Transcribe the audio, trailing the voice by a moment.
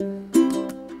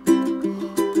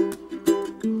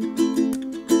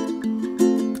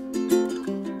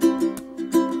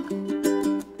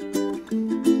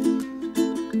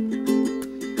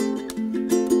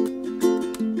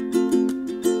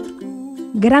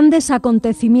Grandes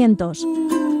acontecimientos.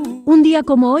 Un día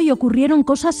como hoy ocurrieron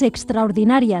cosas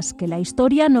extraordinarias que la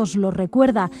historia nos lo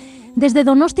recuerda. Desde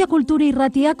Donostia Kultura y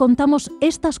Ratia contamos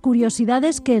estas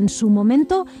curiosidades que en su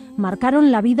momento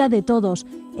marcaron la vida de todos,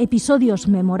 episodios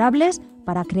memorables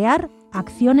para crear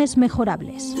acciones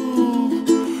mejorables.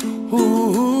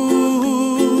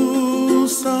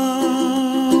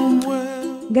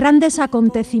 Grandes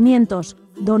acontecimientos,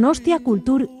 Donostia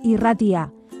Kultura y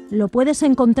Ratia. Lo puedes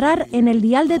encontrar en el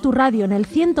dial de tu radio, en el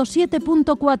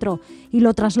 107.4, y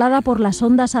lo traslada por las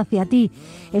ondas hacia ti.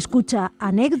 Escucha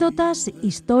anécdotas,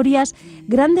 historias,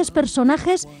 grandes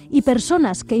personajes y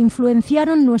personas que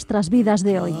influenciaron nuestras vidas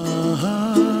de hoy.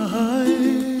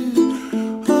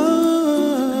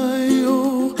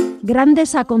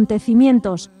 Grandes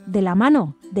acontecimientos, de la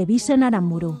mano de Bisen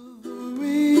Aramburu.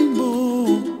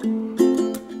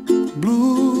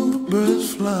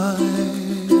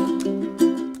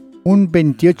 Un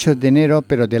 28 de enero,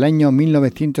 pero del año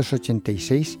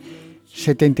 1986,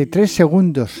 73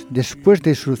 segundos después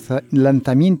de su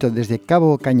lanzamiento desde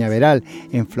Cabo Cañaveral,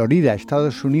 en Florida,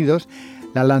 Estados Unidos,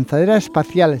 la lanzadera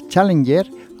espacial Challenger,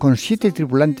 con 7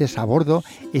 tripulantes a bordo,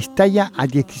 estalla a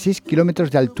 16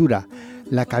 kilómetros de altura.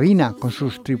 La cabina con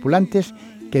sus tripulantes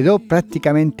quedó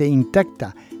prácticamente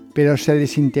intacta, pero se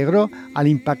desintegró al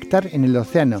impactar en el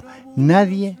océano.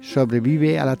 Nadie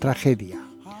sobrevive a la tragedia.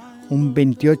 Un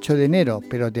 28 de enero,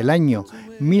 pero del año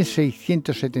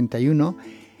 1671,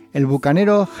 el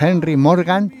bucanero Henry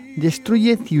Morgan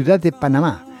destruye Ciudad de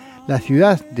Panamá. La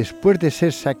ciudad, después de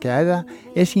ser saqueada,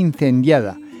 es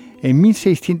incendiada. En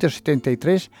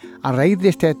 1673, a raíz de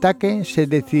este ataque, se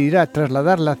decidirá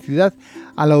trasladar la ciudad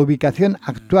a la ubicación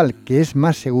actual, que es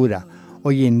más segura.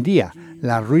 Hoy en día,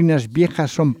 las ruinas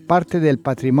viejas son parte del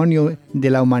patrimonio de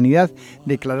la humanidad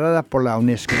declarada por la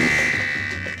UNESCO.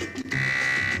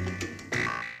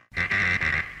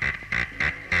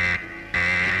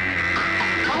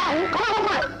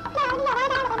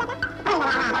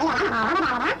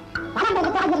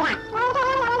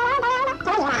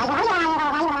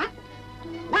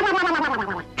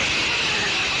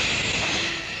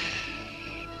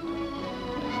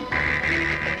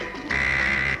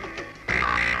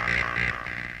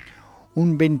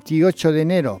 Un 28 de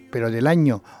enero, pero del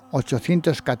año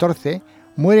 814,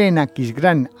 muere en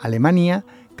Aquisgrán, Alemania,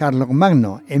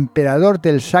 Carlomagno, emperador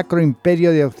del Sacro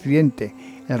Imperio de Occidente,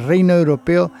 el reino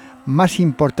europeo más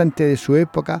importante de su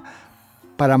época.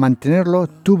 Para mantenerlo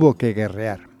tuvo que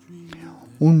guerrear.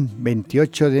 Un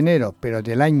 28 de enero, pero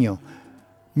del año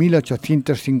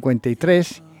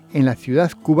 1853, en la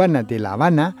ciudad cubana de La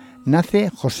Habana, nace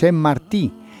José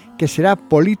Martí, que será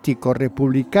político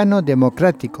republicano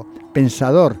democrático,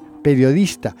 pensador,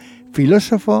 periodista,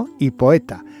 filósofo y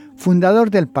poeta,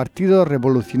 fundador del Partido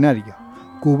Revolucionario,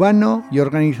 cubano y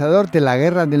organizador de la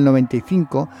Guerra del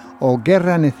 95 o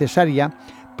Guerra Necesaria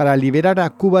para liberar a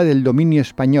Cuba del dominio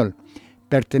español.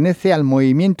 Pertenece al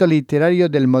movimiento literario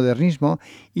del modernismo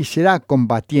y será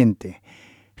combatiente.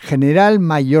 General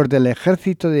mayor del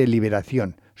Ejército de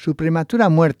Liberación. Su prematura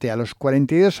muerte a los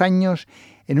 42 años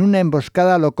en una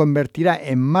emboscada lo convertirá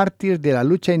en mártir de la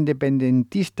lucha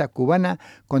independentista cubana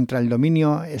contra el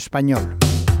dominio español.